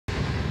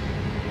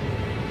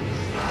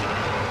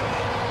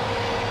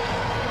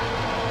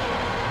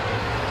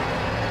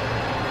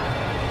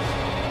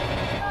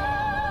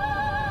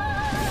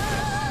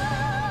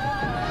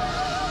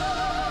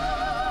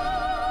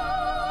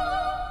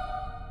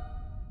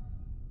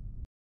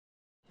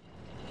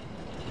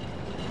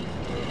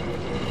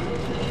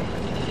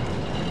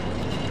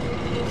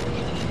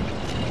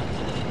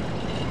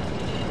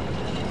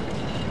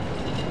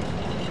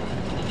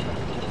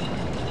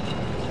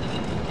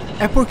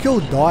É porque o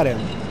Doran,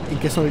 em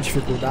questão de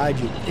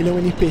dificuldade, ele é um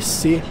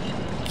NPC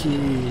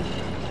que...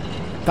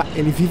 Tá,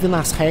 ele vive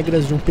nas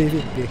regras de um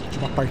PVP, de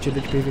uma partida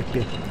de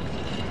PVP.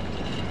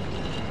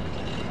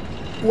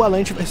 O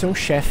Allant vai ser um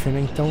chefe, né?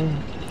 Então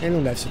ele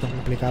não deve ser tão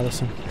complicado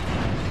assim.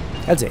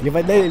 Quer dizer,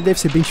 ele deve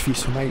ser bem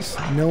difícil, mas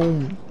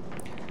não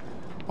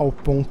ao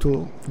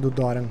ponto do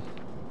Doran.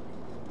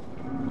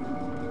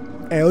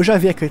 É, eu já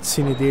vi a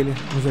cutscene dele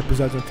nos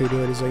episódios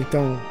anteriores,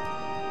 então...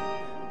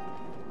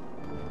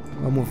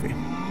 Vamos ver.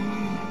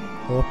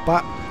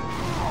 Opa!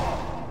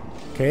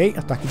 Ok,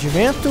 ataque de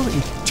vento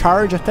e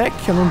charge attack,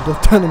 eu não tô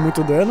dando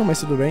muito dano, mas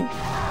tudo bem.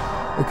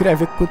 Eu queria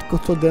ver quanto que eu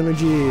tô dando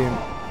de...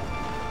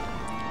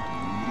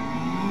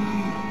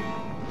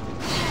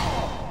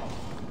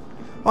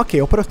 Ok,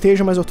 eu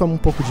protejo, mas eu tomo um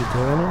pouco de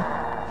dano.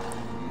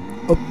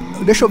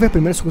 Deixa eu ver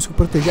primeiro se eu consigo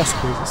proteger as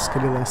coisas que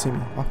ele lança em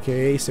mim.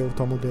 Ok, se eu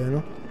tomo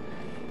dano.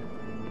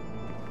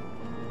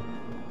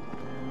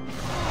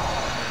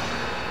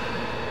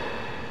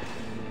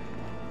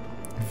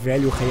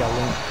 Velho Rei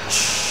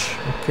Allant.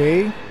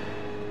 Ok.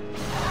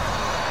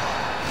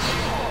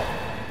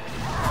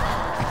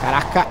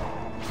 Caraca.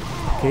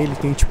 Ok, ele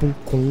tem tipo um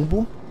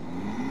combo.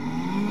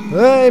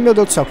 Ai, meu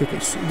Deus do céu, o que é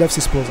isso? Deve ser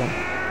explosão.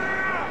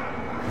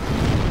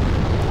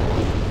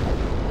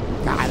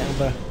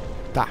 Caramba.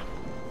 Tá.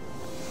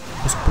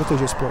 Consigo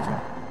proteger a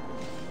explosão.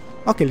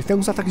 Ok, ele tem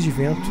alguns ataques de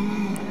vento.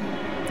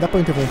 Dá pra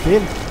interromper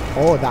ele?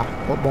 Oh, dá.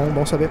 Oh,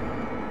 bom saber.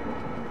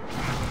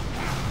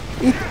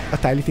 Ah,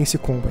 tá, ele tem esse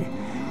combo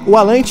aí. O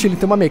Allant, ele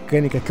tem uma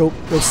mecânica que eu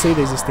sei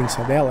da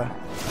existência dela.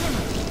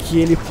 Que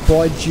ele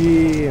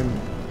pode...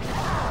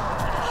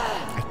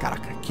 Ai,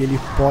 caraca. Que ele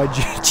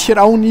pode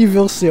tirar um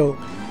nível seu.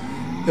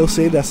 Eu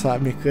sei dessa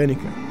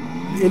mecânica.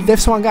 Ele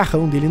deve ser um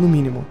agarrão dele, no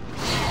mínimo.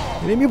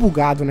 Ele é meio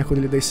bugado, né, quando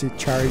ele dá esse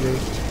charge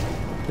aí.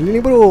 Ele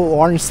lembra o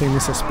Ornstein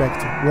nesse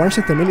aspecto. O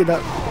Ornstein também ele dá...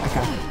 Ai,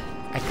 caraca.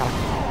 Ai, caraca.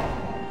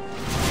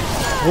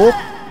 Oh,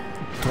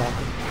 troca.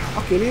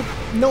 Ok,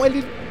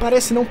 ele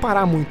parece não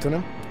parar muito,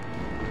 né?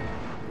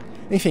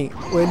 Enfim,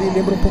 ele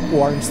lembra um pouco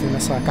o Ornstein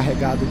nessa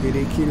carregada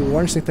dele. Que o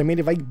Ornstein também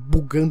ele vai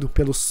bugando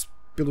pelos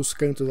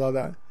cantos lá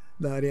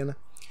da arena.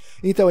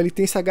 Então, ele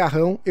tem esse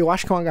agarrão. Eu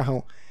acho que é um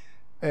agarrão.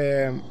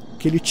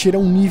 Que ele tira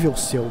um nível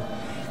seu.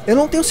 Eu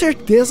não tenho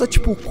certeza,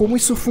 tipo, como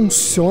isso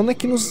funciona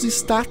aqui nos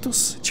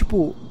status.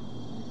 Tipo,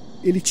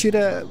 ele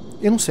tira...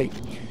 Eu não sei.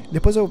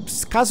 Depois,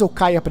 caso eu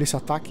caia pra esse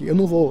ataque, eu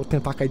não vou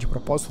tentar cair de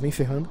propósito, nem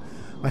ferrando.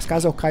 Mas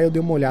caso eu caia, eu dei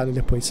uma olhada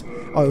depois.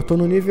 Ó, eu tô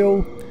no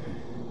nível...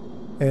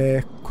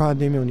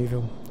 Cadê meu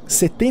nível?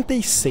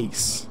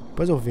 76.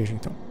 Depois eu vejo,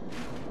 então.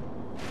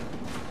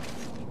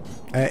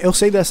 Eu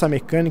sei dessa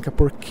mecânica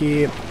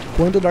porque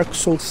quando o Dark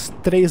Souls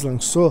 3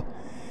 lançou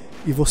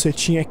e você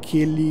tinha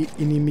aquele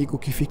inimigo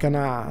que fica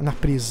na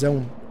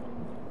prisão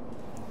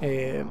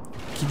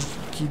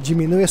que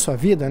diminui a sua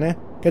vida, né?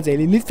 Quer dizer,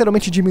 ele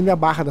literalmente diminui a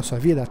barra da sua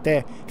vida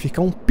até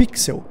ficar um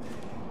pixel.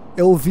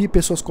 Eu ouvi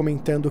pessoas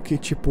comentando que,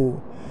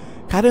 tipo...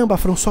 Caramba, a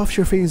From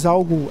Software fez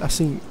algo,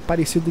 assim,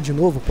 parecido de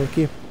novo,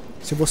 porque...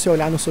 Se você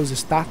olhar nos seus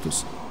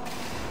status,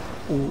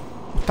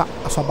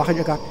 a sua barra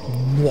de HP...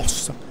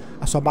 Nossa!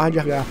 A sua barra de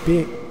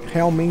HP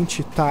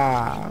realmente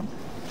tá...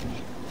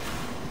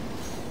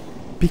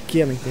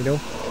 pequena, entendeu?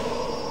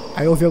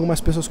 Aí eu vi algumas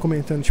pessoas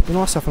comentando, tipo,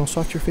 nossa, a From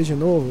Software fez de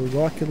novo,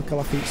 igual aquilo que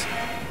ela fez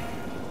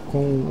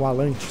com o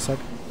Allant, sabe?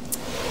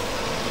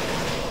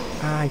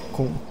 Ai,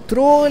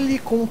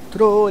 controle.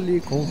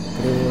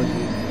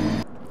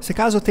 Se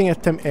caso eu tenha...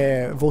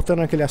 voltando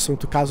naquele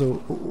assunto,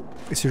 caso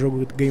esse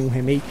jogo ganhe um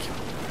remake...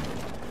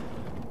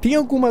 Tem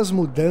algumas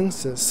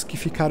mudanças que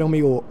ficaram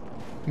meio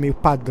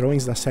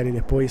padrões da série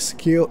depois,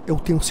 que eu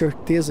tenho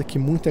certeza que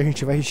muita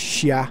gente vai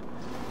chiar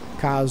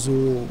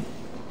caso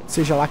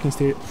seja lá quem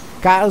esteja,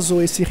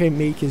 caso esse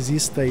remake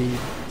exista e,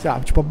 sei lá,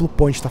 tipo a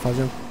Bluepoint tá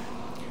fazendo.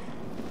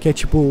 Que é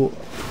tipo,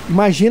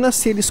 imagina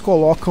se eles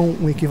colocam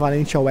um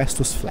equivalente ao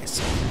Estus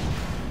Flask.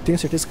 Tenho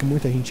certeza que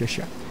muita gente ia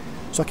chiar.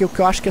 Só que o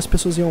que eu acho que as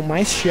pessoas iam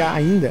mais chiar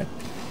ainda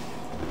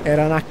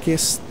era na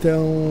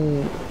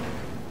questão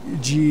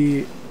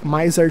de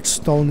mais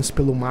Artstones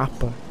pelo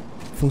mapa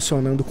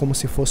funcionando como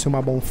se fosse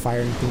uma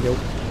bonfire, entendeu?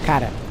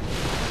 Cara,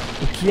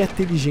 o que ia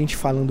ter de gente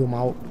falando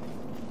mal?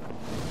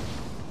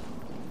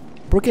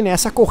 Porque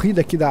nessa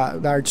corrida aqui da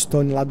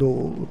Artstone lá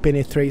do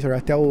Penetrator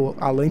até o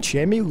Allant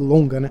é meio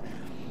longa, né?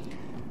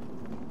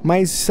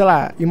 Mas, sei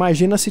lá,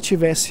 imagina se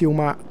tivesse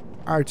uma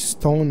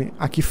Artstone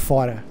aqui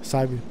fora,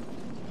 sabe?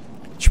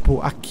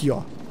 Tipo, aqui,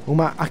 ó.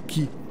 Uma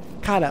aqui.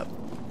 Cara,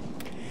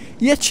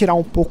 ia tirar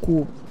um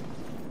pouco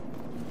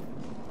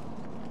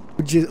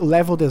de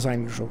level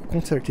design do jogo,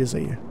 com certeza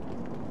ia.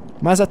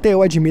 Mas até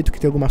eu admito que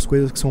tem algumas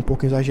coisas que são um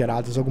pouco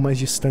exageradas, algumas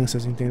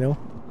distâncias, entendeu?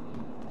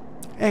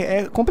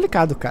 É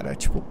complicado, cara,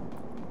 tipo...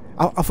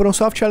 A From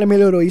Software ela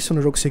melhorou isso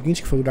no jogo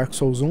seguinte, que foi o Dark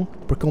Souls 1,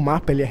 porque o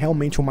mapa ele é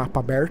realmente um mapa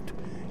aberto,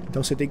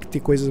 então você tem que ter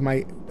coisas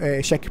mais...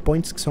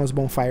 checkpoints, que são as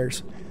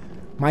bonfires,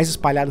 mais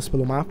espalhadas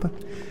pelo mapa.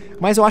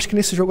 Mas eu acho que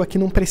nesse jogo aqui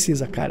não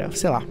precisa, cara,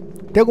 sei lá.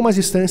 Tem algumas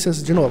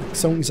distâncias, de novo, que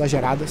são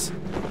exageradas.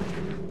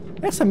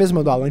 Essa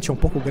mesma do Allant é um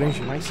pouco grande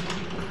demais.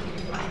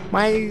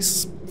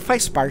 Mas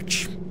faz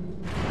parte.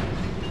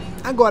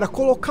 Agora,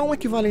 colocar um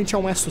equivalente a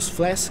um Estus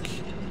Flask,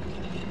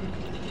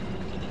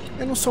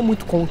 eu não sou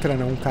muito contra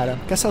não, cara.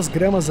 Porque essas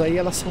gramas aí,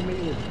 elas são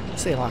meio...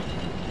 sei lá.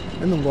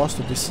 Eu não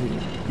gosto desse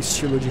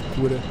estilo de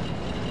cura.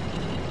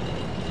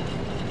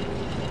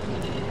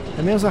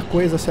 É a mesma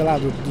coisa, sei lá,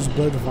 dos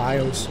Blood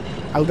Vials.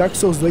 Aí o Dark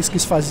Souls 2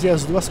 quis fazer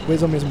as duas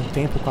coisas ao mesmo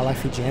tempo com a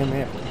Life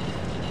Gem,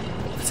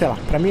 sei lá,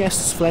 pra mim o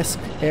Estus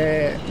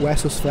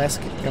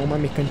Flask é uma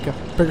mecânica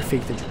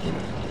perfeita de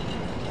cura.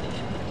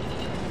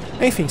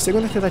 Enfim,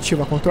 segunda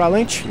tentativa contra o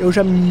Allant, eu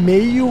já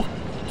meio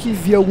que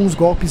vi alguns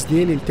golpes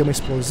dele. Ele tem uma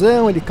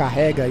explosão, ele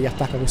carrega e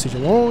ataca você de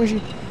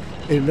longe,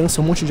 ele lança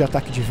um monte de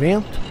ataque de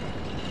vento.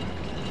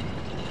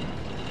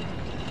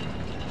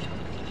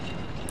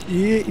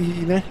 E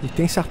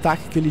tem esse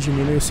ataque que ele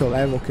diminui o seu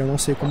level, que eu não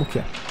sei como que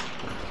é.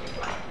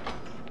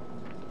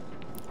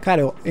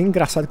 Cara, é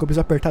engraçado que eu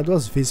preciso apertar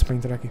 2 vezes pra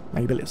entrar aqui.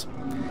 Aí, beleza.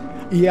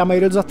 E a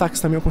maioria dos ataques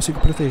também eu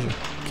consigo proteger,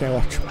 que é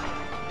ótimo.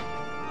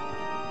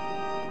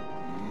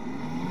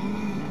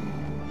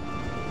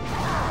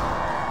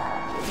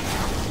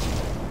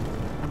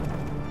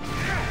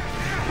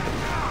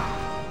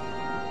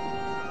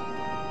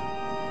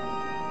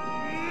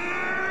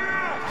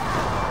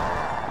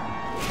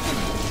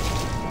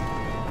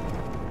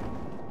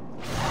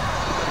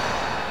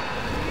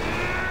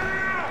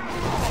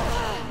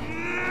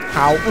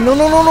 Au. Não,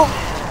 não, não,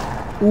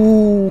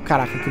 não.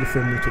 Caraca, aquele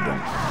foi muito bom.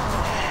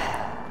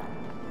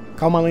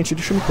 Calma, Allant,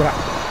 deixa eu me curar.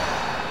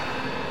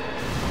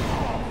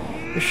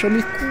 Deixa eu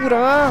me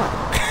curar.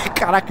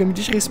 Caraca, me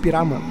deixa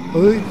respirar, mano.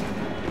 Ai.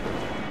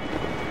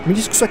 Me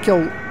diz que isso aqui é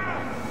o...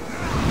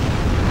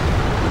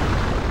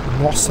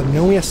 Nossa,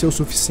 não ia ser o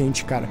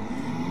suficiente, cara.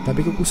 Ainda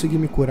bem que eu consegui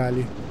me curar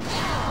ali.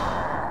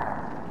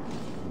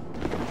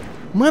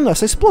 Mano,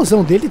 essa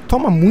explosão dele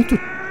toma muita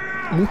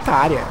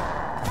área.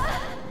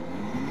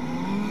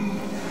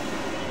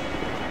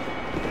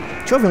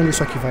 Deixa eu ver onde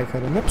isso aqui vai,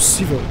 cara. Não é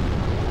possível.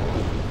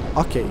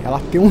 Ok, ela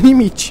tem um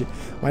limite,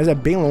 mas é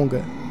bem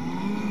longa.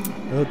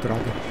 Oh, droga.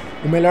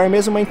 O melhor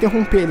mesmo é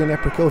interromper ele, né?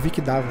 Porque eu vi que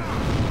dava.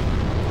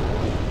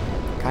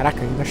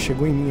 Caraca, ainda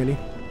chegou em mim ali.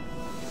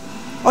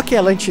 Ok,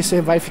 Allant, você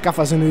vai ficar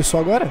fazendo isso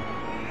agora?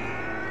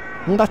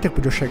 Não dá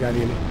tempo de eu chegar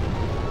nele.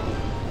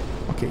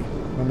 Ok,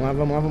 vamos lá,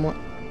 vamos lá, vamos lá.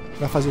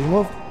 Vai fazer de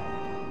novo?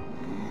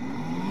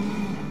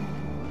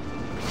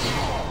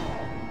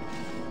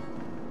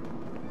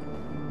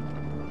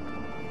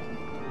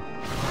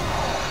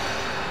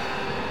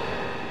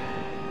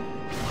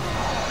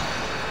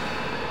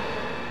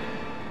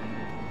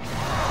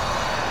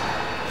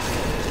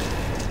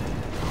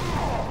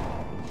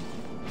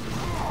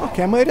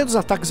 Ok, a maioria dos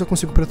ataques eu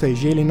consigo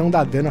proteger, ele não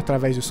dá dano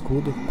através do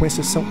escudo, com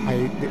exceção...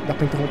 Aí, dá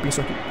pra interromper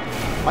isso aqui.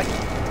 Vai!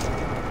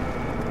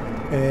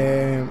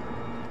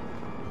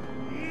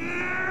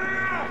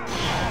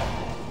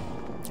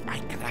 Ai,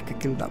 caraca,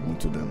 aquilo dá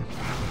muito dano.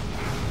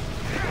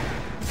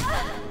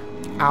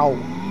 Au!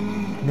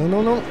 Não,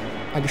 não, não.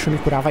 Ah, deixa eu me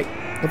curar, vai.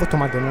 Eu vou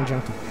tomar dano, não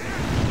adianta.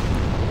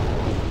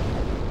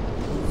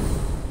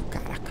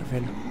 Caraca,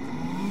 velho.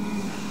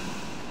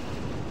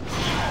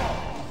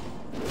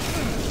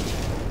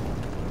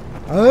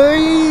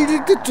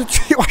 Ai,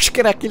 eu acho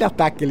que era aquele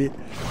ataque ali.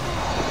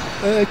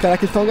 Ai,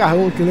 caraca, ele tá um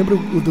garrão, que eu lembro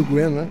o do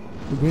Gwen, né?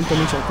 O Gwen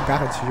também tinha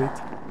garra desse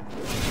jeito.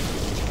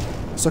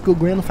 Só que o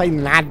Gwen não faz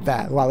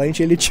nada. O Allant,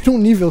 ele tira um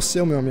nível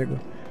seu, meu amigo.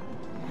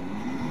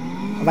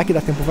 Vai que dá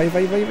tempo, vai.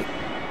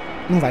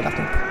 Não vai dar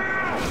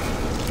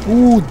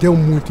tempo. Deu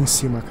muito em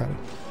cima, cara.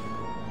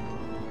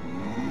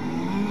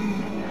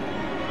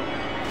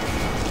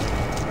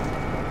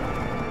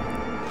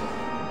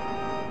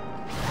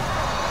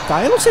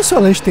 Tá, eu não sei se o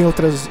Allant tem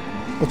outros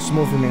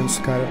movimentos,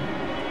 cara.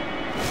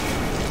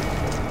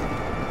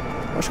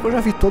 Acho que eu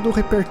já vi todo o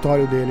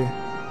repertório dele.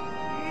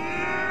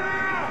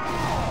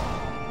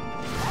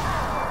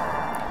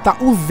 Tá,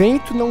 o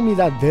vento não me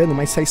dá dano,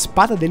 mas se a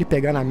espada dele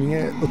pegar na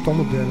minha, eu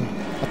tomo dano.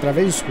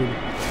 Através do escudo.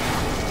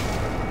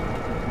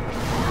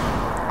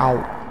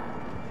 Au.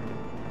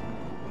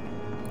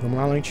 Vamos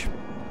lá, Allant.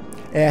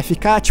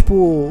 Ficar,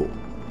 tipo,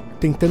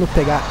 tentando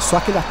pegar só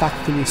aquele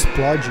ataque que ele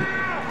explode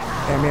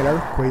é a melhor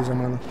coisa,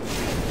 mano.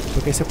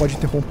 Porque aí você pode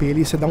interromper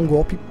ele e você dá um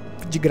golpe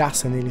de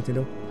graça nele,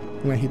 entendeu?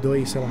 Um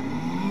R2, sei lá.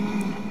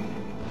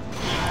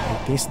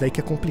 Tem esse daí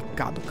que é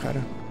complicado, cara.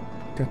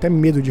 Tenho até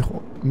medo de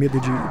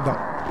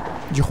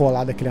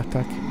rolar daquele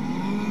ataque.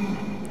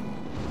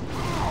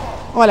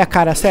 Olha,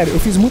 cara, sério, eu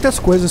fiz muitas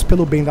coisas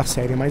pelo bem da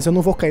série, mas eu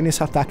não vou cair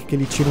nesse ataque que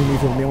ele tira um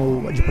nível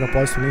meu de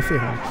propósito nem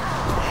ferrando.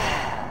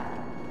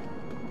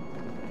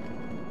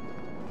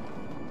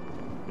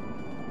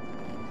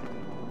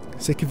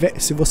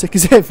 Se você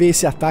quiser ver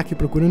esse ataque,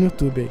 procura no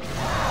YouTube aí.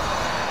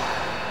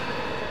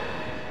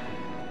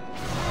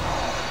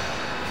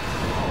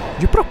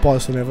 De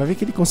propósito, né? Vai ver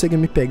que ele consegue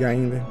me pegar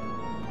ainda.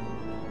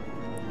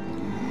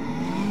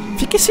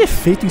 Fica esse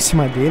efeito em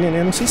cima dele,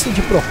 né? Não sei se é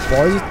de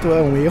propósito ou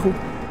é um erro.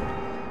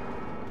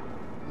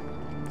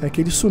 É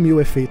que ele sumiu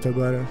o efeito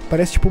agora.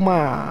 Parece tipo um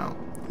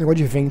negócio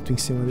de vento em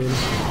cima dele.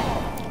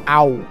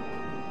 Au!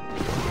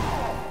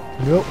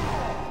 Meu...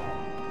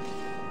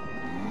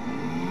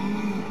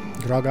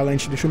 Droga,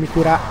 Allant, deixa eu me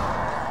curar.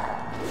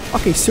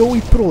 Ok, se eu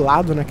ir pro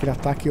lado naquele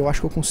ataque, eu acho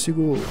que eu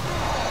consigo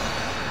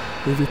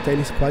evitar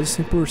eles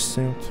quase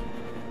 100%.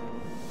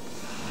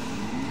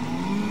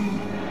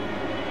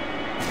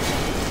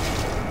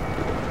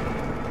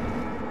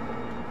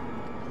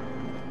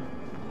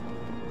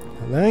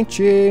 Allant.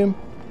 É,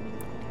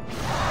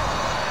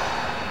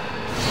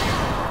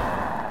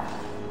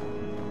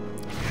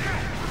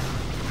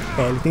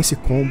 ele tem esse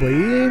combo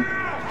aí.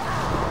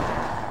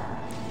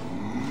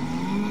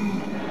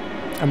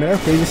 A melhor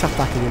coisa é esse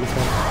ataque dele,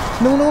 cara.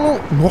 Não, não, não.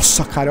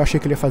 Nossa, cara, eu achei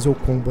que ele ia fazer o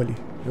combo ali.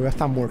 Eu ia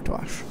estar morto, eu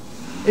acho.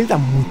 Ele dá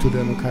muito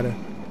dano, cara.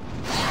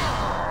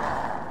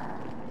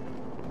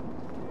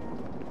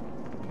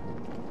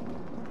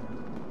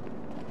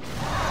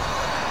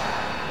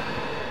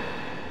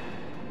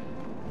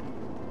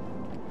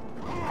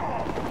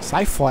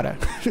 Sai fora.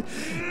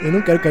 Eu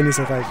não quero cair nesse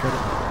ataque, cara.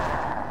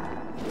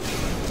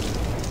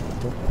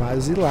 Tô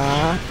quase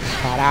lá.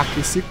 Caraca,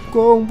 esse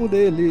combo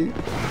dele.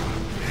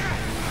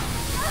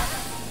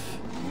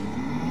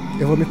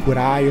 Eu vou me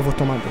curar e eu vou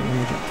tomar dano,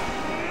 não adianta.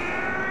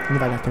 Não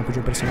vai dar tempo de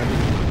impressionar ele.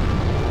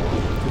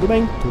 Tudo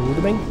bem,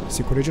 tudo bem.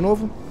 Se cura de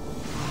novo.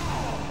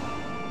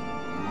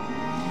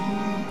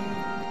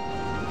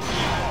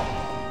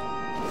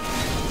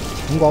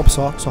 Um golpe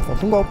só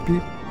falta um golpe.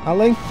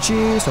 Allant,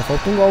 só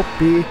falta um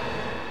golpe.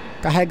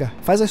 Carrega,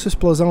 faz a sua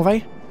explosão,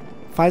 vai.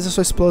 Faz a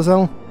sua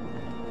explosão.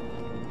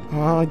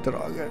 Ai,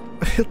 droga.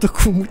 Eu tô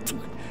com muito...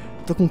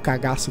 Tô com um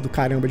cagaço do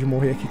caramba de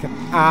morrer aqui, cara.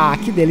 Ah,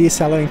 que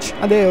delícia, Allant.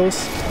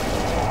 Adeus.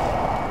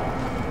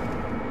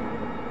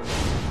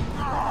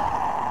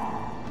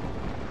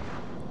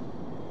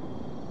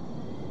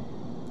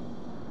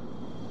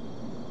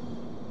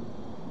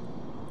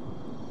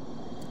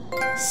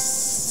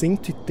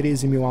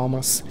 $113.000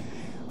 almas.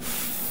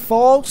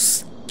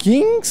 False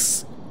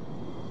Kings.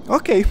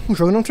 Ok, o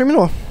jogo não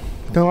terminou.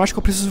 Então eu acho que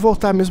eu preciso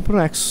voltar mesmo pro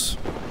Nexus.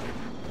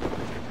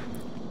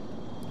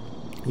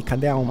 E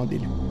cadê a alma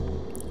dele?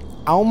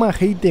 Alma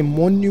Rei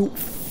Demônio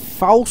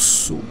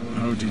Falso.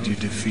 How did you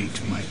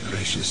defeat my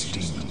precious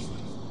demon?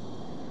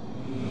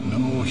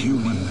 No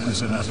human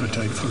has an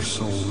appetite for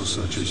souls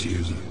such as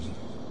you.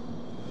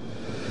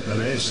 The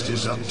rest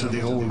is up to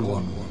the Old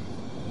One.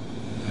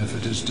 If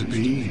it is to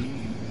be,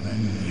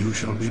 then you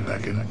shall be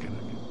beckoned.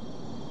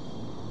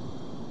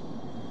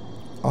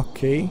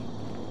 Ok.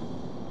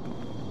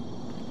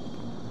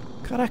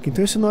 Caraca,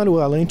 então esse não era o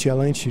Allant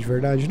de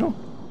verdade, não?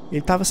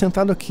 Ele tava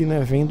sentado aqui,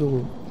 né,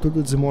 vendo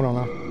tudo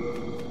desmoronar.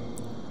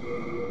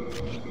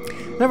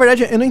 Na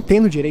verdade, eu não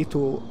entendo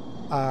direito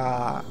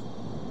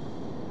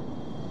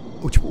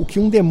o que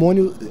um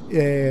demônio...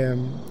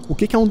 o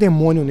que é um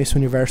demônio nesse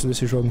universo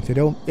desse jogo,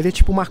 entendeu? Ele é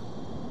tipo uma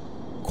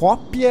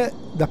cópia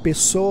da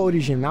pessoa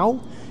original.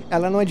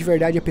 Ela não é de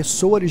verdade a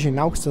pessoa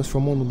original que se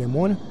transformou no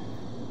demônio.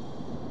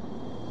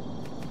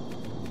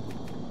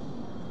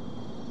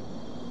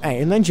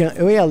 Não adianta.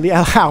 Eu ia ler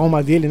a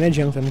alma dele, não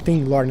adianta. Não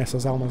tem lore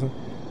nessas almas, né?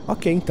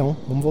 Ok, então.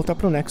 Vamos voltar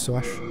pro Nexus, eu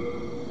acho.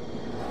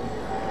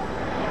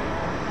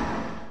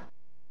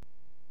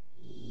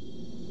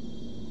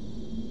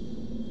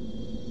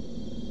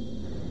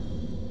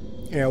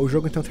 O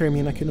jogo então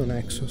termina aqui no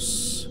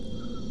Nexus.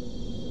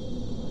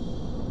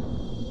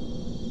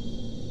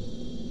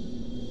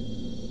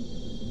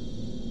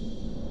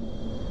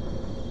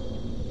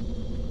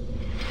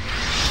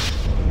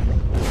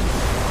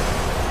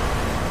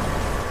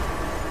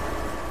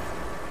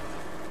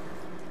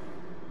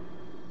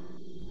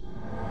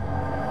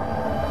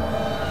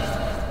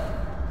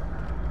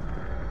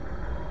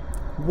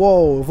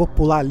 Uou, eu vou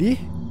pular ali?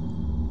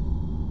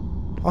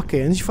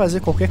 Ok, antes de fazer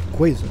qualquer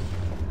coisa,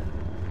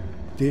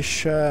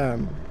 deixa...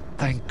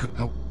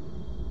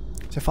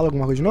 Você fala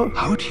alguma coisa de novo?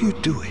 How do you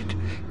do it?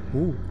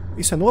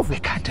 Isso é novo? I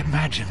can't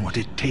imagine what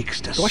it takes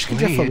to Eu acho que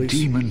ele já slay falou a isso.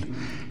 demon.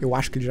 Eu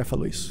acho que ele já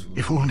falou isso.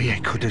 If only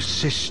I could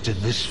assist in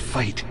this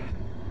fight.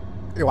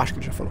 Eu acho que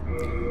ele já falou.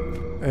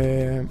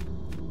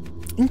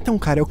 Então,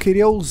 cara, eu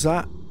queria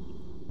usar...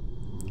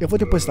 Eu vou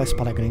depositar a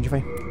espada grande,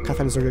 vai.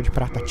 Catalisador de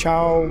prata,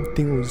 tchau.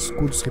 Tem os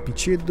escudos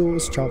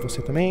repetidos, tchau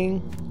você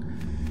também.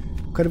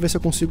 Quero ver se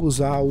eu consigo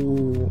usar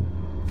o...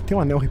 Tem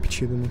um anel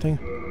repetido, não tem?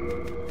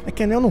 É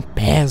que anel não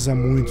pesa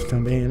muito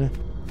também, né?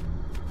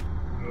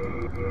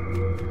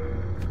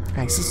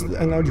 Esses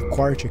anel de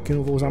corte aqui eu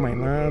não vou usar mais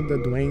nada.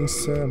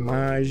 Doença,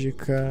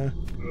 mágica...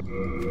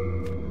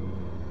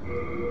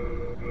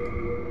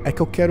 É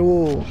que eu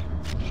quero...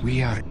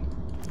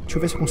 Deixa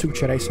eu ver se eu consigo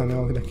tirar esse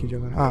anel daqui de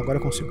agora. Ah, agora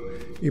eu consigo.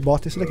 E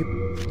bota esse daqui.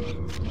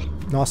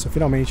 Nossa,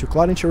 finalmente. O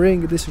Clorent Ring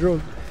desse jogo.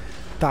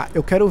 Tá,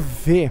 eu quero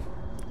ver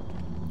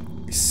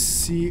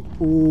se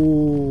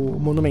o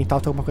Monumental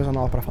tem alguma coisa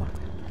nova pra falar.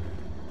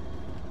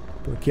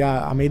 Porque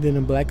a Maiden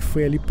in Black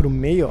foi ali pro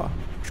meio, ó.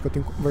 Acho que eu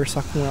tenho que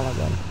conversar com ela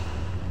agora.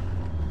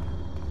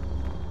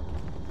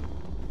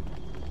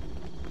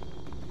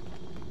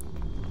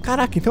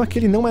 Caraca, então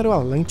aquele não era o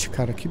Allant,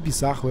 cara. Que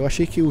bizarro. Eu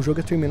achei que o jogo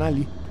ia terminar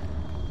ali.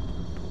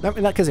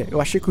 Quer dizer,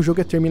 eu achei que o jogo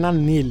ia terminar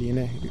nele,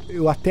 né?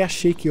 Eu até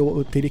achei que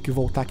eu teria que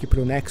voltar aqui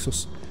pro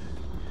Nexus.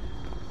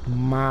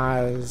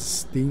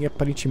 Mas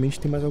aparentemente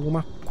tem mais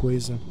alguma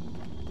coisa.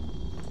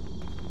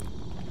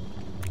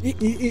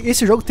 E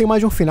esse jogo tem mais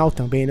de um final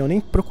também, né? Eu nem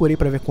procurei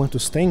pra ver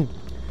quantos tem.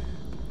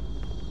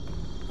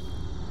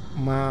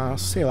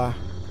 Mas, sei lá.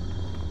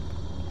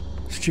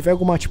 Se tiver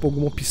alguma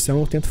opção,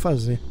 eu tento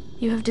fazer.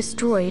 You have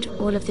destroyed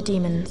all of the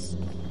demons.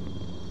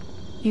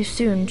 You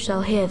soon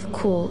shall hear the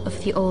call of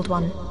the Old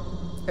One.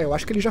 Eu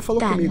acho que ele já falou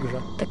Then, comigo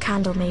já. the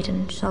Candle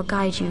Maiden shall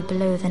guide you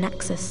below the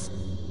Nexus,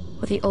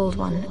 where the Old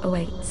One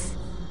awaits.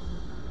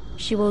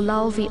 She will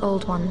lull the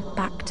Old One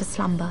back to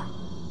slumber.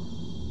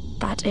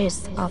 That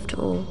is, after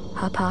all,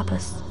 her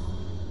purpose.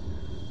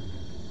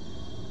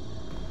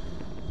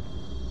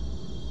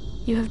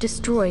 You have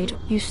destroyed,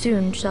 you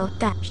soon shall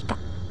dash.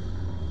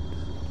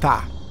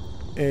 Tá.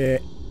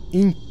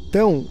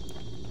 Então...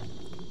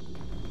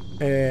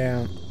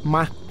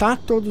 matar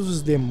todos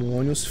os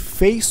demônios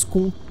fez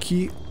com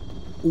que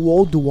o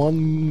Old One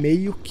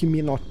meio que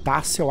me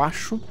notasse, eu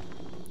acho.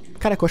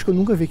 Caraca, eu acho que eu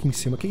nunca vi aqui em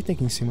cima. O que tem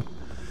aqui em cima?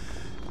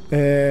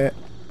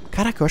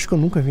 Caraca, eu acho que eu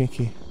nunca vim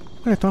aqui.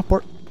 Olha, tem uma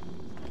porta.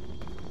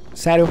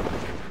 Sério?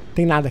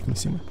 Tem nada aqui em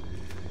cima.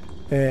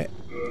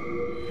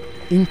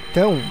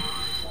 Então,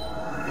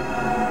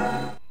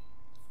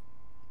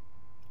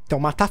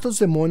 matar todos os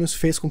demônios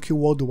fez com que o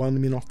Old One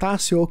me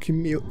notasse ou que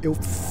eu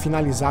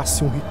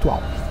finalizasse um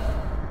ritual.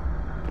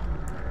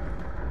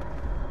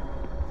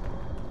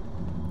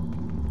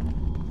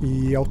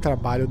 E é o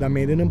trabalho da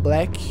Maiden in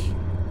Black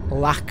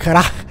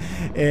lacrar,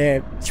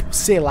 tipo,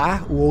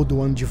 selar o Old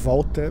One de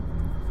volta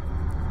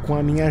com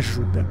a minha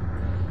ajuda.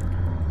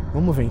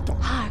 Vamos ver então.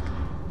 Hark,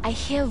 I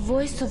hear a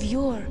voice of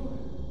yore.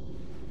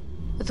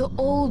 The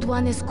Old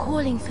One is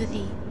calling for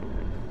thee.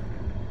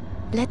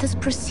 Let us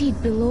proceed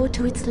below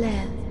to its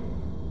lair.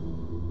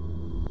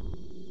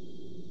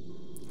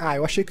 Ah,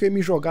 eu achei que eu ia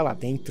me jogar lá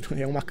dentro.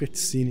 É uma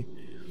cutscene.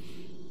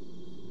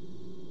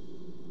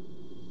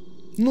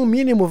 No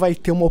mínimo vai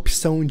ter uma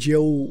opção de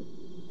eu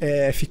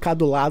ficar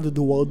do lado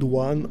do Old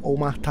One ou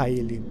matar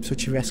ele, se eu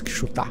tivesse que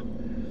chutar.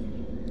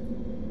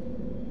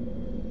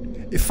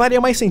 E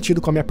faria mais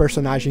sentido com a minha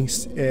personagem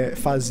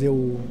fazer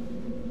o...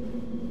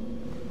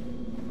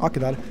 Ó, que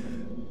da hora.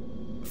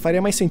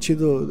 Faria mais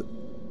sentido...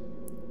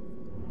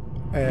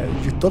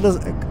 de todas,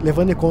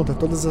 levando em conta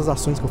todas as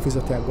ações que eu fiz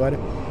até agora,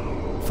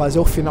 fazer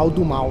o final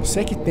do mal. Se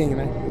é que tem,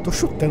 né? Eu tô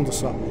chutando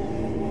só.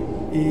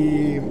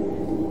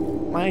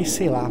 Mas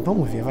sei lá,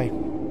 vamos ver, vai.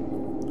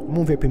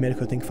 Vamos ver primeiro o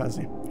que eu tenho que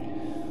fazer.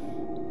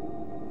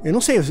 Eu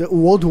não sei,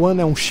 o Old One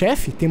é um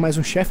chefe? Tem mais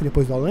um chefe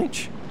depois do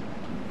Allant?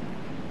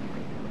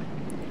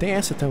 Tem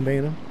essa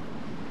também, né?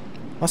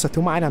 Nossa,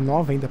 tem uma área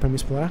nova ainda pra me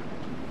explorar.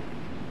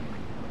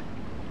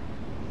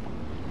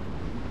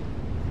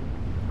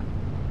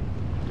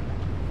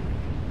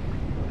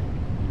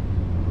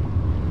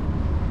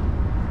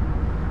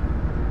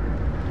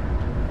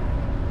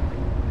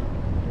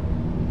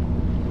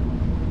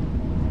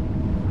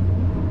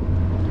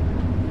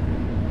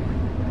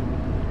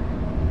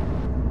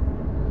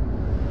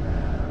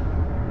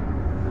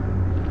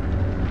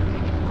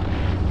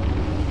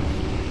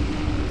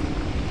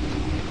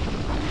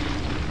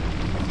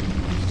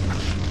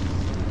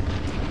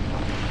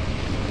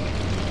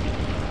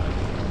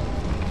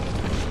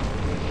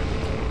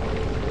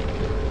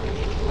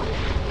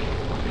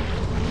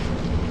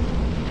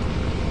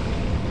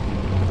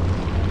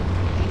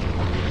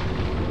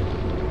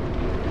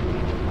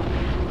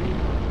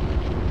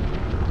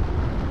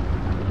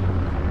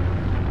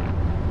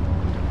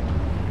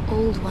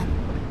 Old One,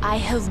 I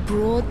have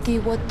brought thee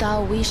what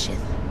thou wishest,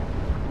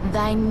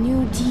 thy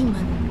new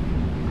demon.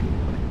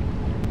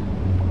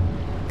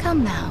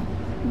 Come now,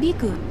 be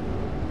good.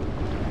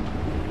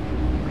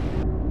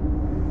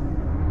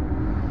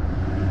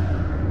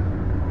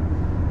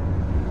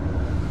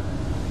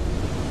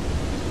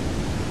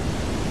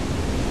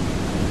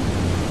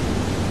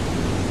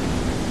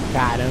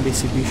 Caramba,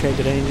 esse bicho é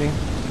grande, hein?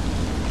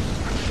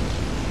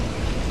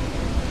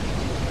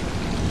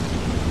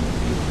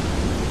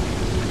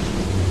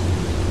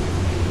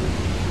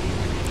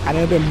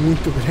 Caramba, é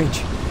muito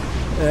grande.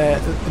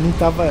 Eu não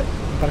tava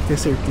para ter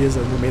certeza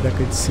no meio da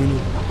cutscene,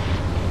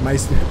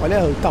 mas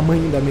olha o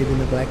tamanho da Maiden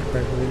in Black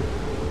perto dele.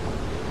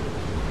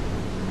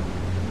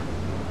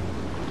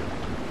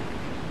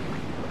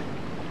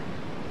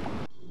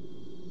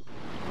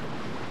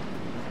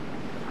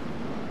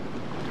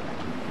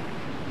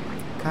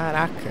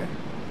 Caraca.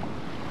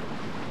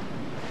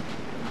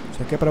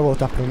 Isso aqui é pra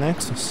voltar pro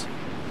Nexus?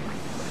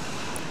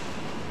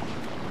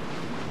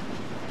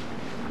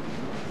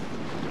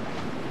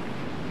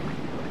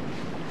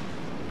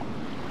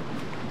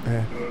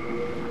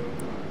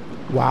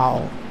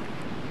 Uau.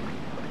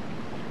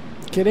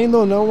 Querendo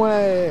ou não,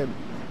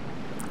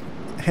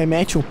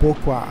 remete um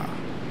pouco a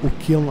o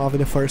Kill of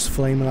the First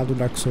Flame lá do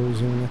Dark Souls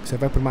 1, né? Que você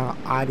vai pra uma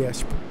área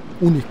tipo,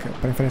 única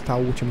pra enfrentar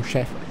o último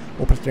chefe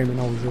ou pra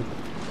terminar o jogo.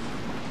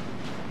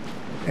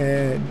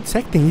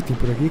 Será que tem item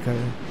por aqui, cara?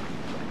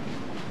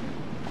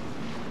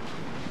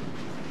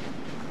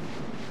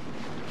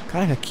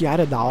 Caraca, que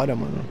área da hora,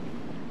 mano.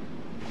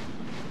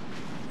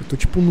 Eu tô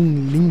tipo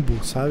num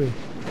limbo, sabe?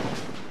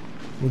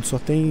 Onde só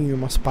tem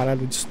umas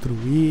paradas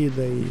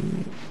destruídas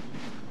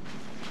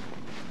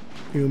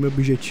e o meu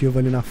objetivo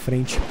ali na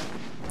frente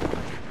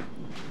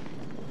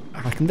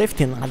Aqui não deve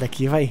ter nada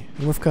aqui, vai.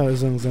 Não vou ficar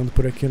zanzando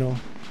por aqui, não.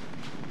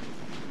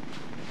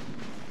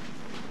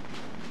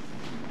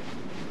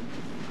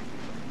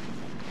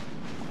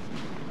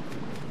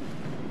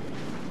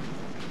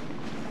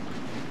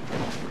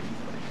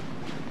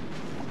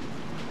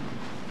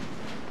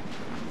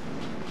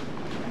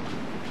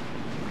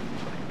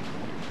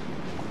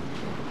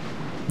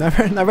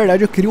 Na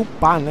verdade eu queria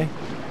upar, né?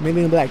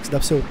 Men in Black, dá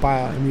pra você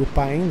upar, me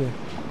upar ainda?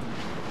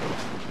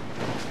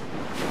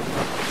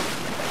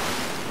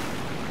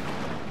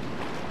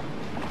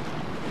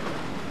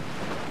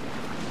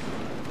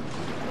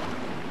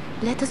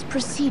 Let us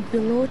proceed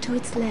below to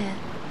its lair.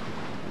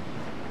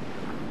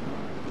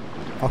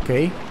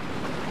 Ok.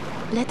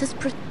 Let us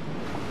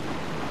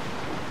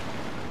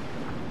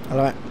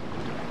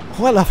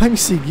ela vai me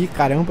seguir,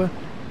 caramba.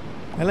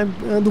 Ela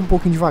anda um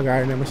pouquinho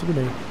devagar, né? Mas tudo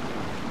bem.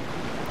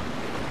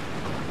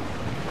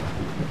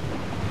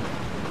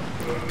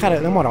 Cara,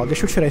 na moral,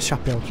 deixa eu tirar esse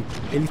chapéu aqui.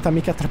 Ele tá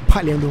meio que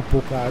atrapalhando um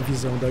pouco a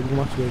visão de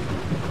alguma coisa.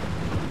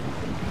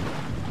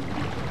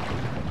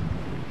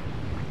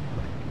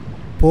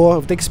 Pô,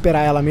 vou ter que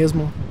esperar ela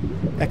mesmo.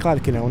 É claro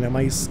que não, né?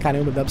 Mas,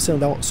 caramba, dá pra você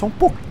andar só um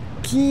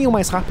pouquinho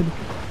mais rápido.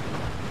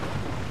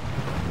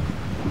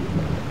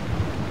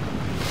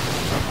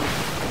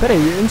 Pera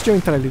aí, antes de eu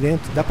entrar ali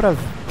dentro, dá pra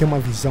ter uma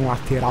visão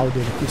lateral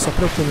dele aqui, só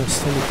pra eu ter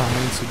noção do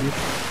tamanho desse bicho.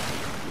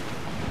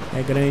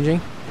 É grande,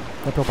 hein?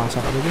 Dá pra eu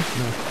passar por ele?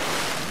 Não.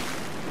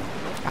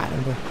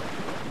 Caramba.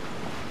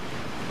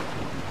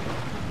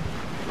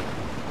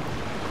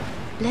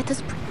 Let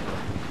us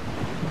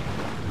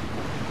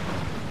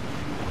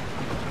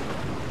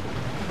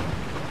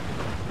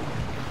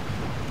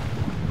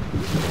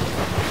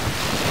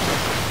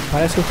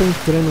Parece que eu tô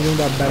entrando dentro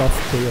da Battle of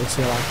Tale,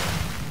 sei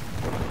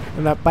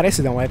lá.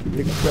 Parece não, é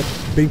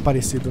bem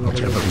parecido, na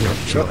verdade. Whatever your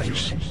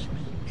choice,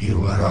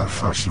 you are our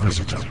first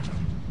visitor.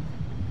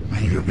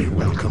 May you be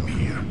welcome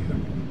here.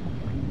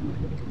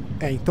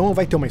 Então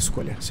vai ter uma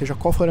escolha. Seja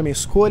qual for a minha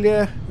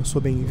escolha, eu sou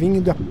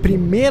bem-vindo. A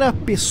primeira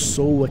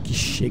pessoa que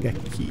chega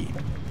aqui.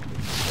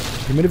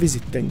 Primeiro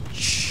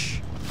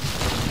visitante.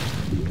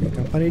 Tem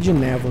uma parede de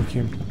névoa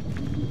aqui.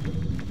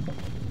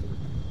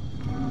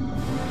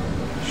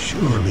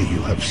 Surely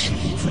you have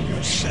seen for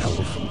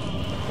yourself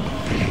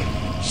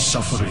pain,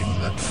 suffering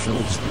that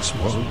fills this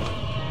world.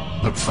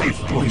 But faith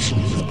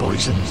poisons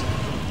poison.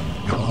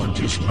 God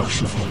is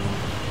merciful,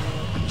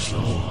 and so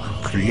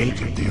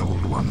created the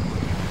Old One.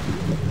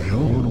 The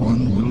Old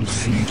One will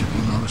feed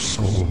on our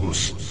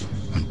souls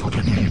and put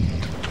an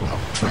end to our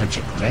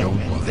tragic realm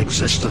of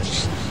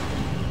existence.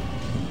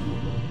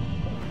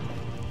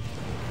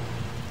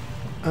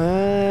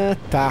 Ah,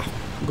 tá.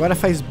 Agora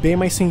faz bem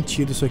mais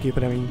sentido isso aqui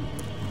pra mim.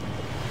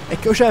 É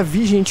que eu já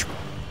vi gente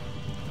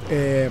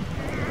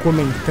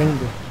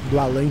comentando do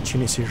Allant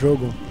nesse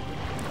jogo.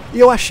 E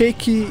eu achei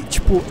que,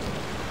 tipo...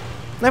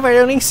 Na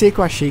verdade eu nem sei o que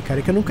eu achei, cara.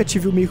 É que eu nunca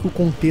tive meio que o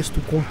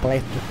contexto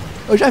completo.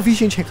 Eu já vi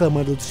gente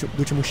reclamando do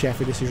último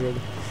chefe desse jogo.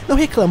 Não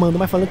reclamando,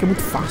 mas falando que é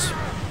muito fácil.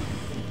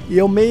 E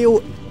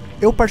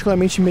eu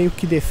particularmente meio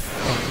que é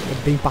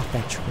bem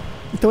patético.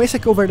 Então esse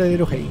aqui é o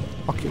verdadeiro rei.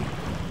 Ok.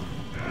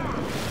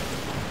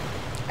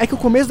 É que o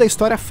começo da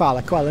história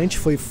fala que o Allant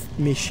foi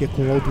mexer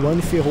com o Old One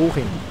e ferrou o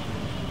reino.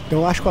 Então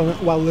eu acho que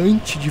o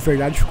Allant de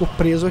verdade ficou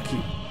preso aqui.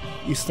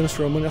 E se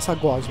transformou nessa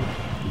gosma.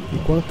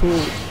 Enquanto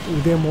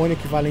o demônio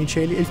equivalente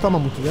a ele toma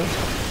muito dano.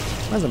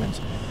 Mais ou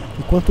menos.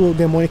 Enquanto o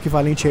demônio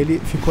equivalente a ele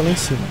ficou lá em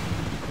cima.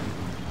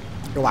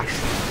 Eu acho.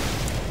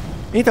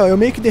 Então, eu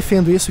meio que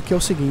defendo isso, que é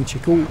o seguinte,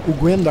 que o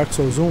Gwen do Dark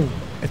Souls 1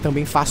 é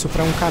também fácil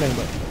pra um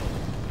caramba.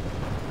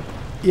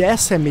 E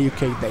essa é meio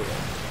que a ideia.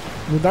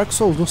 No Dark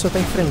Souls 1 você tá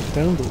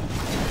enfrentando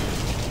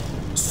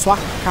só a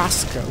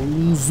casca,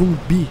 um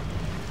zumbi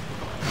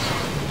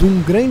de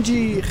um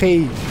grande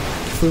rei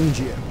que foi um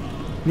dia.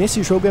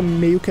 Nesse jogo é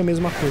meio que a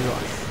mesma coisa, eu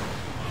acho.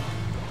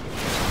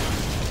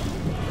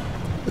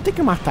 Eu tenho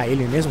que matar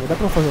ele mesmo? Dá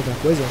pra eu fazer outra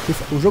coisa?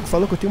 O jogo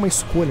falou que eu tenho uma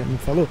escolha, não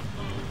falou?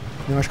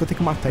 Não, acho que eu tenho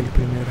que matar ele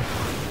primeiro.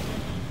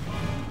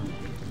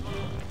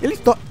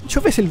 Deixa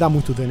eu ver se ele dá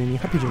muito dano em mim,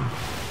 rapidinho.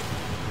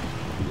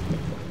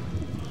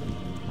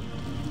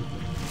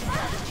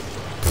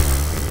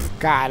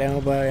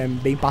 Caramba, é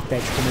bem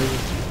patético mesmo.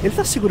 Ele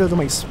tá segurando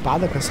uma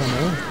espada com essa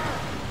mão?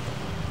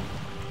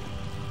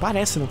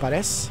 Parece, não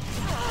parece?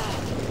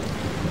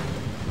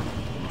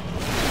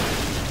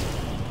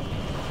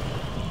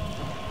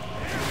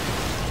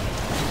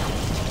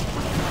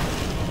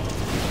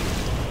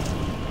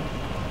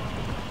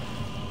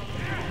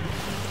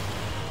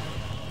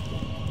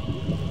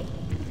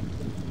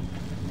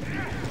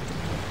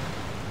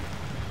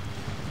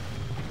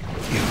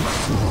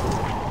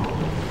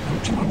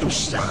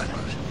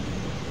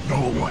 No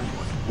one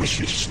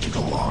wishes to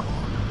go on.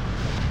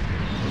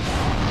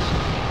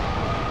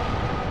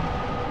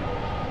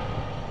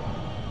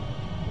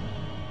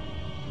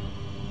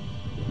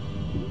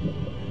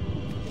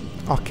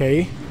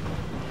 Ok.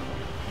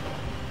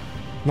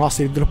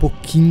 Nossa, ele dropou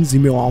 15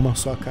 mil almas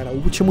só, cara.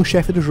 O último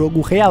chefe do jogo,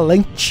 o Rei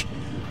Allant,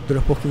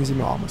 dropou 15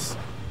 mil almas.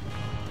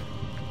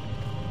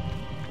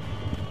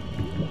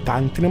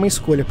 Tá, não tem nenhuma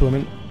escolha, pelo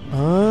menos.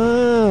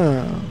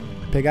 Ah,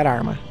 Pegar a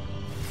arma.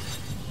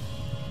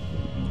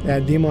 É a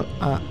Demon...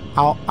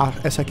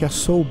 essa aqui é a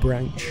Soul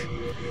Branch.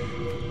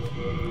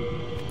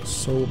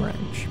 Soul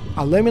Branch.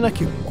 A lâmina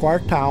que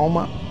corta a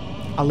alma...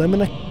 A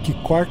lâmina que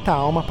corta a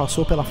alma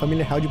passou pela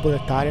família real de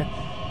Boletária.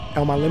 É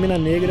uma lâmina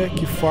negra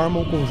que forma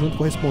um conjunto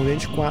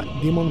correspondente com a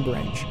Demon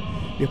Branch.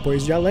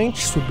 Depois de Allant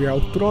subir ao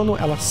trono,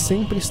 ela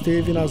sempre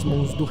esteve nas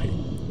mãos do rei.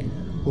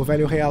 O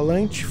velho rei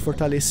Allant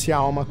fortalecia a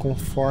alma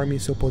conforme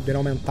seu poder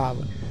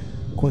aumentava.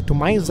 Quanto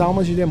mais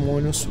almas de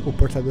demônios o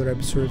portador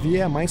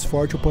absorvia, mais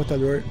forte o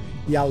portador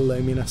e a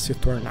lâmina se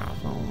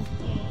tornavam.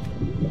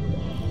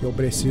 Eu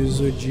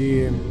preciso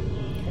de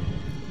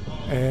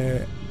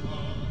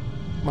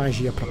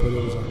magia pra poder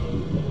usar.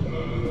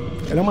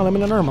 Ela é uma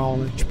lâmina normal,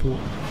 né? Tipo...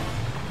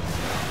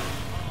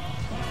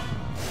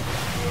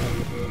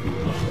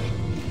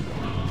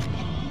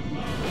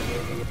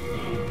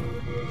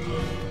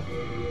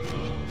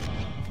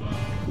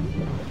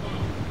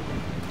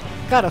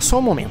 Cara, só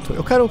um momento.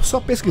 Eu quero só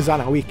pesquisar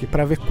na Wiki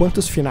pra ver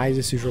quantos finais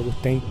esse jogo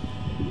tem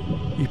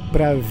e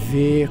pra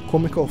ver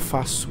como é que eu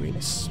faço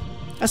eles.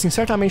 Assim,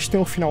 certamente tem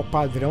um final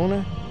padrão,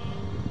 né?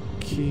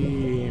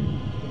 Que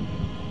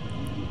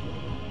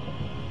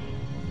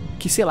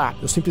sei lá,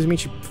 eu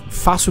simplesmente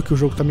faço o que o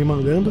jogo tá me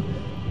mandando.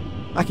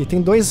 Aqui,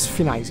 tem 2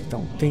 finais,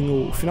 então. Tem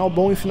o final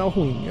bom e o final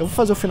ruim. Eu vou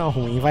fazer o final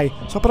ruim, vai.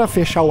 Só pra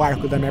fechar o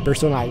arco da minha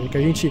personagem, que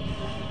a gente...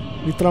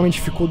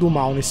 literalmente ficou do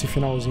mal nesse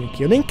finalzinho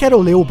aqui. Eu nem quero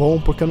ler o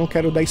bom, porque eu não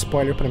quero dar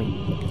spoiler pra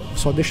mim.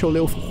 Só deixa eu ler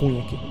o ruim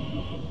aqui.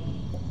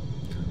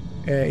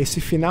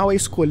 Esse final é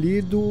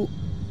escolhido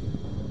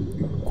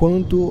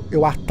quando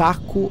eu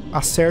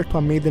acerto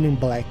a Maiden in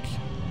Black.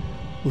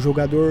 O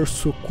jogador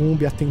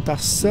sucumbe à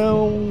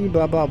tentação e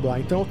blá blá blá.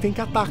 Então eu tenho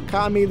que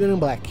atacar a Maiden in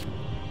Black.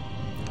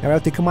 Agora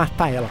eu tenho que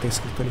matar ela, tá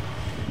escrito ali.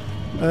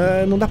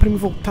 Não dá pra me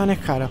voltar, né,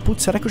 cara?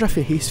 Putz, será que eu já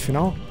ferrei esse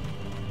final?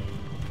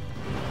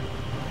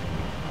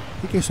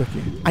 O que é isso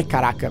aqui? Ai,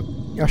 caraca.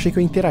 Eu achei que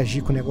eu ia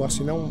interagir com o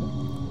negócio e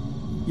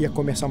não ia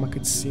começar uma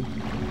cutscene.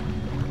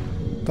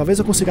 Talvez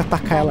eu consiga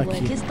atacar ela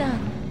aqui.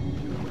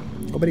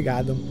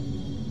 Obrigado.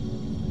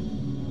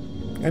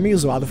 É meio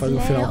zoado fazer um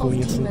final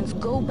ruim assim.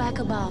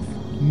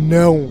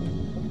 Não!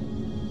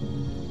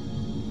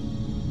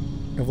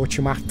 Eu vou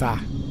te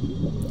matar.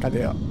 Cadê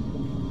ela?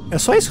 É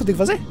só isso que eu tenho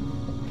que fazer?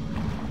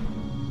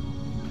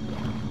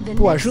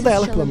 Pô, ajuda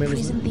ela pelo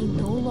menos, né?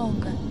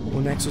 O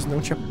Nexus não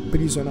te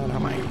aprisionará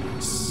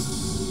mais.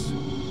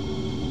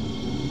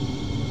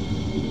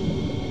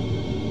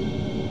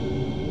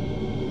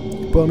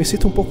 Pô, eu me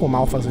sinto um pouco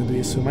mal fazendo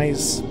isso,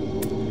 mas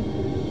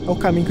é o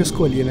caminho que eu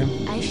escolhi, né?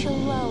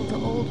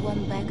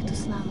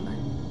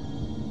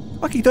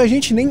 Ok, então a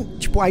gente nem...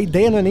 Tipo, a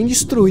ideia não é nem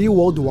destruir o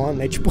Old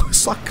One, é tipo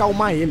só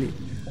acalmar ele.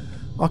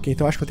 Ok,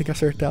 então acho que eu tenho que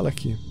acertar ela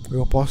aqui.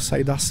 Eu posso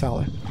sair da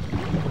sala.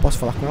 Eu posso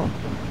falar com ela?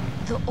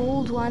 The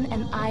Old One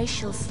and I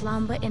shall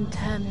slumber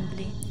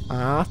interminably.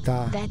 Ah,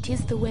 tá. That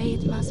is the way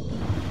it must be.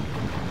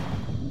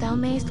 Thou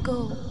mayst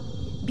go.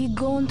 Be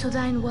gone to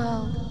thine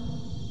world.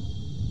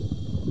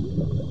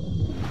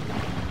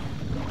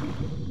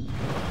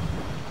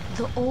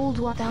 The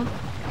Old One...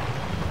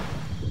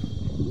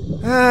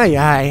 Ai,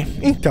 ai.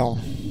 Então,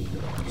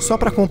 só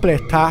pra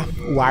completar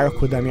o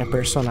arco da minha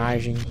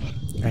personagem,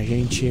 a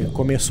gente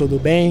começou do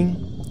bem,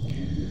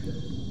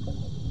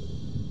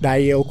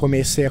 daí eu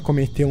comecei a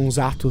cometer uns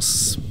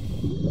atos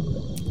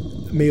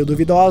meio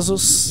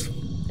duvidosos,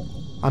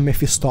 a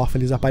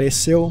Mephistófeles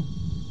apareceu,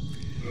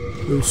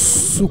 eu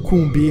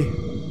sucumbi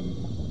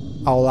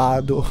ao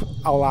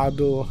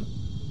lado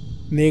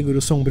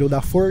negro sombrio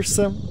da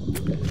força.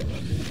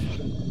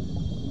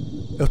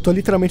 Eu tô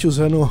literalmente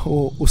usando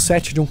o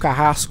set de um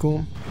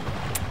carrasco.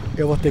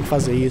 Eu vou ter que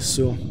fazer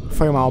isso.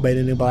 Foi mal,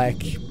 Maiden in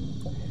Black.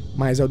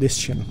 Mas é o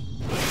destino.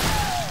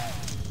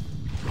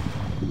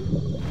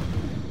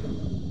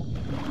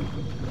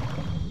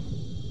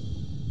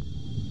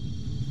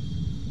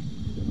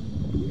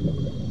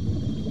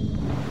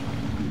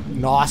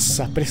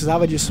 Nossa,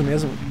 precisava disso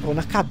mesmo. Ou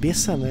na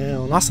cabeça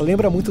não. Nossa,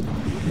 lembra muito...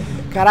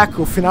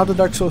 Caraca, o final do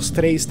Dark Souls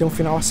 3 tem um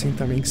final assim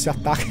também, que se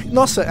ataca...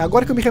 Nossa,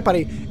 agora que eu me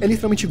reparei, é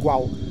literalmente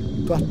igual.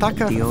 Tu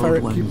ataca a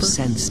Firekeeper.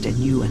 Sensed a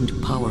new and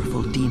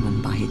powerful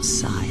demon by its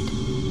side.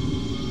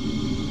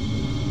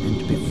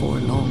 And before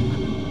long,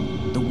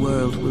 the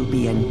world will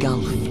be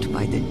engulfed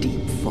by the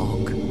deep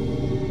fog.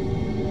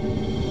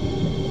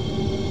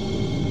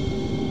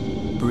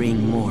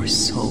 Bring more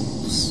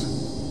souls.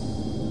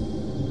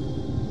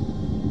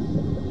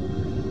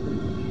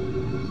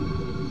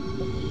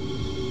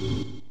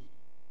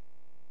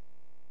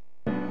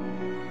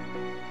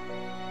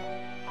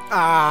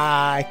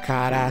 Ai,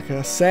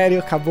 caraca, sério,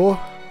 acabou?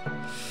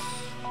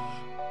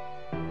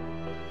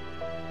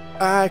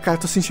 Ai, cara,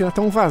 tô sentindo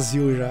até um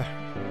vazio já.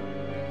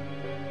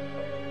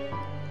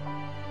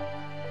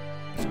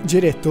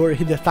 Diretor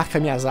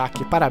Hidetaka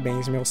Miyazaki,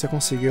 parabéns, meu, você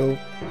conseguiu.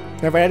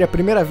 Na verdade, a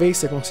primeira vez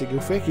que você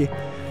conseguiu foi aqui.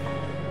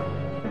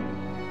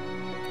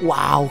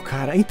 Uau,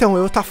 cara. Então,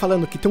 eu tava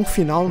falando que tem um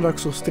final no Dark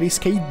Souls 3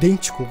 que é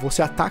idêntico.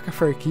 Você ataca a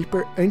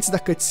Firekeeper antes da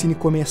cutscene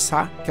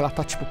começar, que ela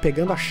tá, tipo,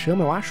 pegando a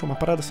chama, eu acho, uma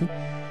parada assim.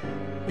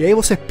 E aí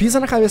você pisa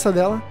na cabeça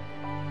dela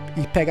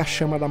e pega a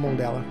chama da mão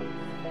dela.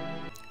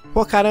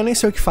 Pô, cara, eu nem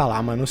sei o que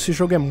falar, mano. Esse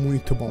jogo é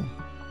muito bom.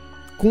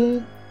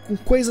 Com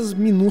coisas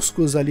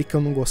minúsculas ali que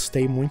eu não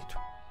gostei muito.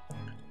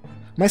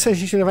 Mas se a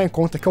gente levar em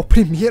conta que é o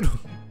primeiro,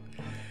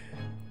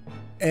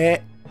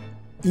 é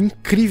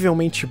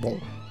incrivelmente bom.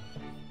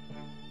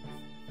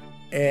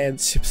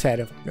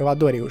 Sério, eu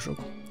adorei o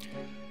jogo.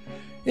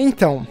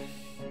 Então,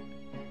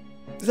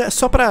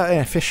 só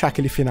pra fechar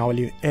aquele final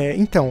ali.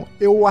 Então,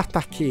 eu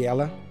ataquei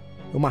ela,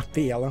 eu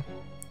matei ela,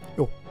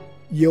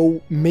 e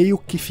eu meio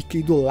que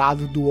fiquei do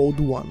lado do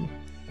Old One.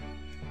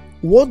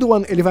 O Old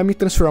One, ele vai me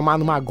transformar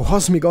numa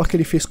gosma igual que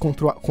ele fez com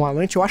o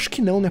Allant? Eu acho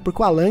que não, né?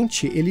 Porque o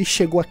Allant, ele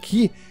chegou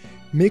aqui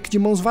meio que de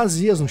mãos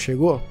vazias, não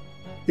chegou?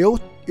 Eu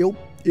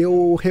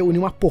reuni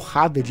uma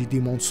porrada de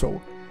Demon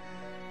Soul.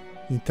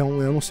 Então,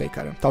 eu não sei,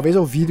 cara. Talvez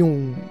eu vire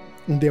um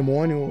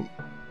demônio,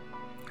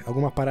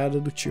 alguma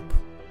parada do tipo.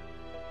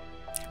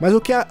 Mas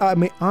o que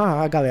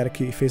a galera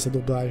que fez a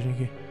dublagem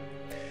aqui.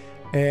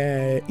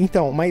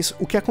 Então, mas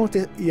o que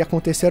ia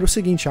acontecer era o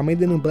seguinte: a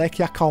Maiden in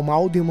Black ia acalmar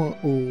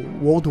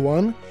o Old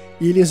One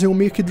e eles iam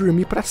meio que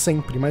dormir pra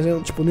sempre. Mas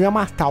eu, tipo, não ia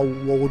matar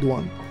o Old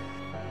One.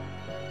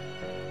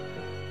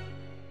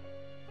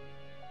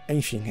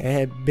 Enfim,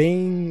 é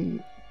bem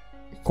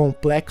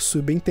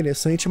complexo, bem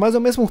interessante, mas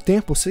ao mesmo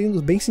tempo,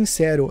 sendo bem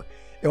sincero,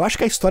 eu acho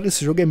que a história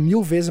desse jogo é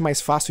 1000 vezes mais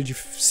fácil de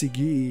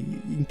seguir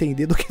e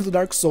entender do que do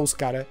Dark Souls,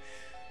 cara.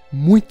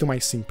 Muito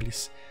mais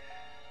simples.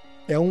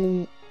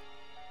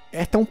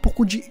 É até um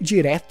pouco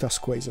direto as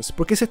coisas,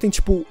 porque você tem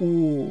tipo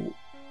o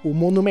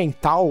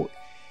Monumental,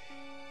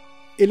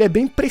 ele é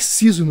bem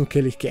preciso no que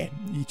ele quer,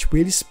 e tipo,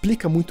 ele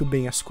explica muito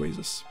bem as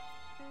coisas.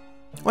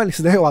 Olha,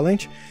 esse daí é o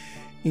Allant.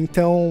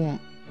 Então,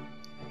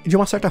 de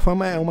uma certa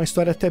forma, é uma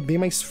história até bem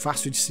mais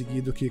fácil de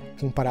seguir do que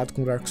comparado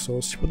com Dark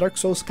Souls. Tipo, Dark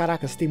Souls,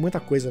 caraca, você tem muita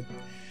coisa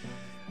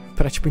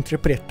pra, tipo,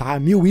 interpretar,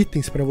 1000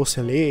 itens pra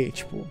você ler,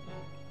 tipo...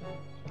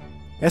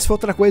 Essa foi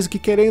outra coisa que,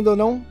 querendo ou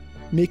não,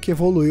 meio que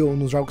evoluiu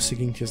nos jogos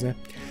seguintes, né?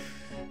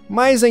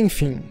 Mas,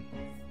 enfim...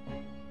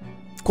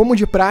 Como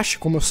de praxe,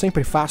 como eu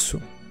sempre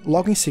faço,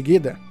 logo em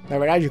seguida, na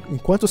verdade,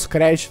 enquanto os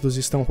créditos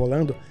estão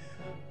rolando,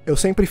 eu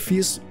sempre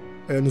fiz,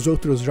 nos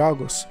outros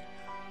jogos,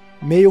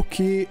 meio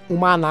que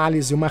uma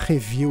análise, uma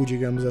review,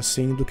 digamos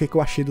assim, do que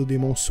eu achei do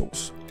Demon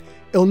Souls.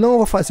 Eu não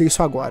vou fazer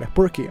isso agora.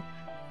 Por quê?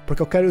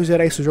 Porque eu quero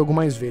zerar esse jogo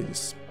mais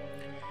vezes.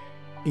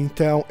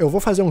 Então, eu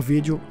vou fazer um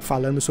vídeo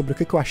falando sobre o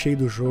que eu achei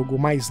do jogo,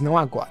 mas não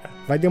agora.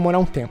 Vai demorar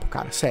um tempo,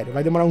 cara, sério.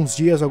 Vai demorar uns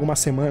dias, algumas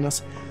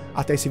semanas,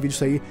 até esse vídeo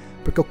sair,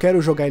 porque eu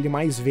quero jogar ele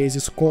mais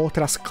vezes, com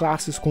outras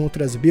classes, com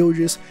outras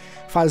builds,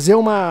 fazer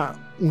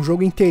um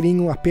jogo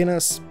inteirinho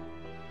apenas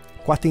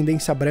com a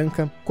tendência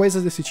branca,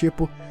 coisas desse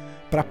tipo,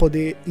 para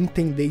poder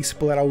entender e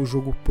explorar o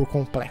jogo por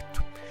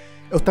completo.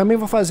 Eu também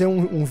vou fazer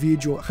um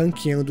vídeo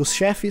ranqueando os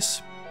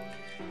chefes,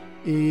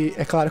 e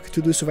é claro que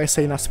tudo isso vai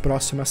sair nas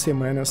próximas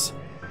semanas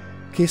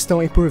que estão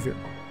aí por vir.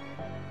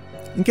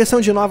 Em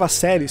questão de novas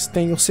séries,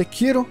 tem o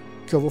Sekiro,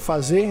 que eu vou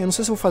fazer. Eu não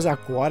sei se eu vou fazer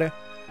agora,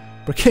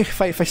 porque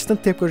faz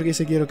tanto tempo que eu joguei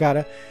Sekiro,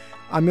 cara.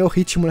 A meu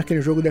ritmo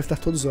naquele jogo deve estar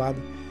todo zoado.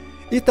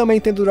 E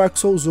também tem do Dark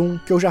Souls 1,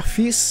 que eu já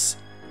fiz.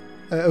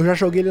 Eu já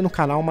joguei ele no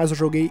canal, mas eu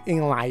joguei em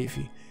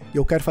live. E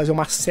eu quero fazer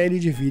uma série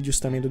de vídeos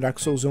também do Dark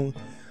Souls 1,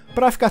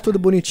 pra ficar tudo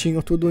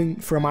bonitinho, tudo em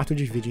formato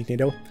de vídeo,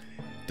 entendeu?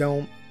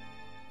 Então...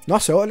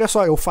 Nossa, olha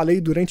só, eu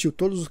falei durante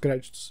todos os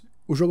créditos.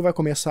 O jogo vai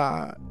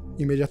começar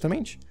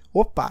imediatamente?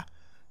 Opa!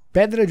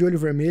 Pedra de olho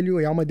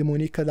vermelho e alma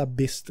demoníaca da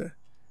besta.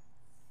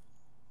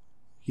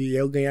 E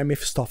eu ganhar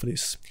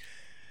Mephistófeles.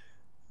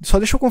 Só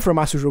deixa eu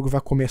confirmar se o jogo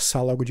vai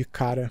começar logo de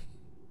cara.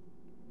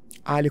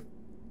 Ah,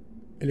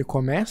 ele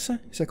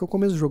começa? Isso aqui é o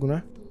começo do jogo, não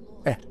é?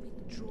 É.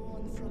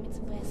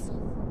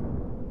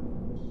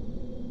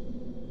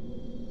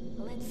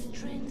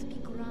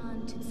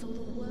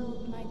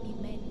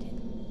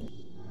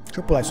 Deixa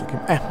eu pular isso aqui.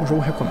 O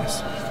jogo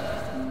recomeça.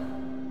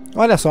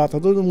 Olha só, tá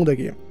todo mundo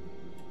aqui.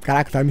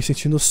 Caraca, tava me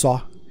sentindo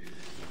só.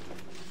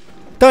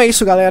 Então é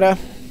isso, galera.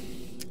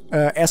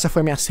 Essa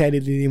foi minha série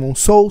de Demon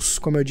Souls.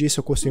 Como eu disse,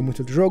 eu gostei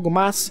muito do jogo,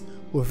 mas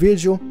o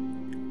vídeo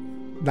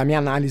da minha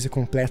análise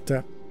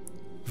completa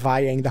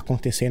vai ainda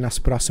acontecer nas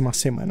próximas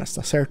semanas,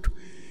 tá certo?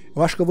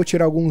 Eu acho que eu vou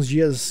tirar alguns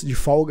dias de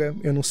folga.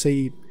 Eu não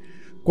sei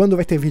quando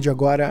vai ter vídeo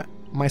agora,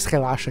 mas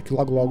relaxa que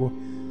logo logo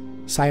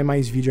sai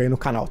mais vídeo aí no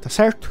canal, tá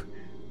certo?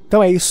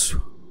 Então é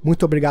isso.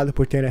 Muito obrigado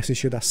por terem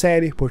assistido a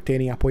série, por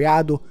terem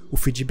apoiado. O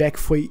feedback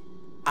foi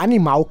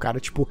animal, cara.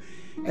 Tipo,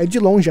 é de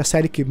longe a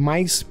série que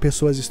mais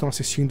pessoas estão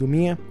assistindo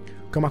minha,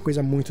 que é uma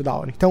coisa muito da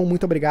hora. Então,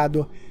 muito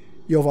obrigado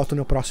e eu volto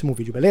no próximo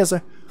vídeo,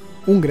 beleza?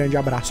 Um grande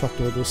abraço a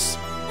todos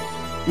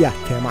e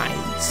até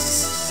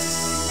mais.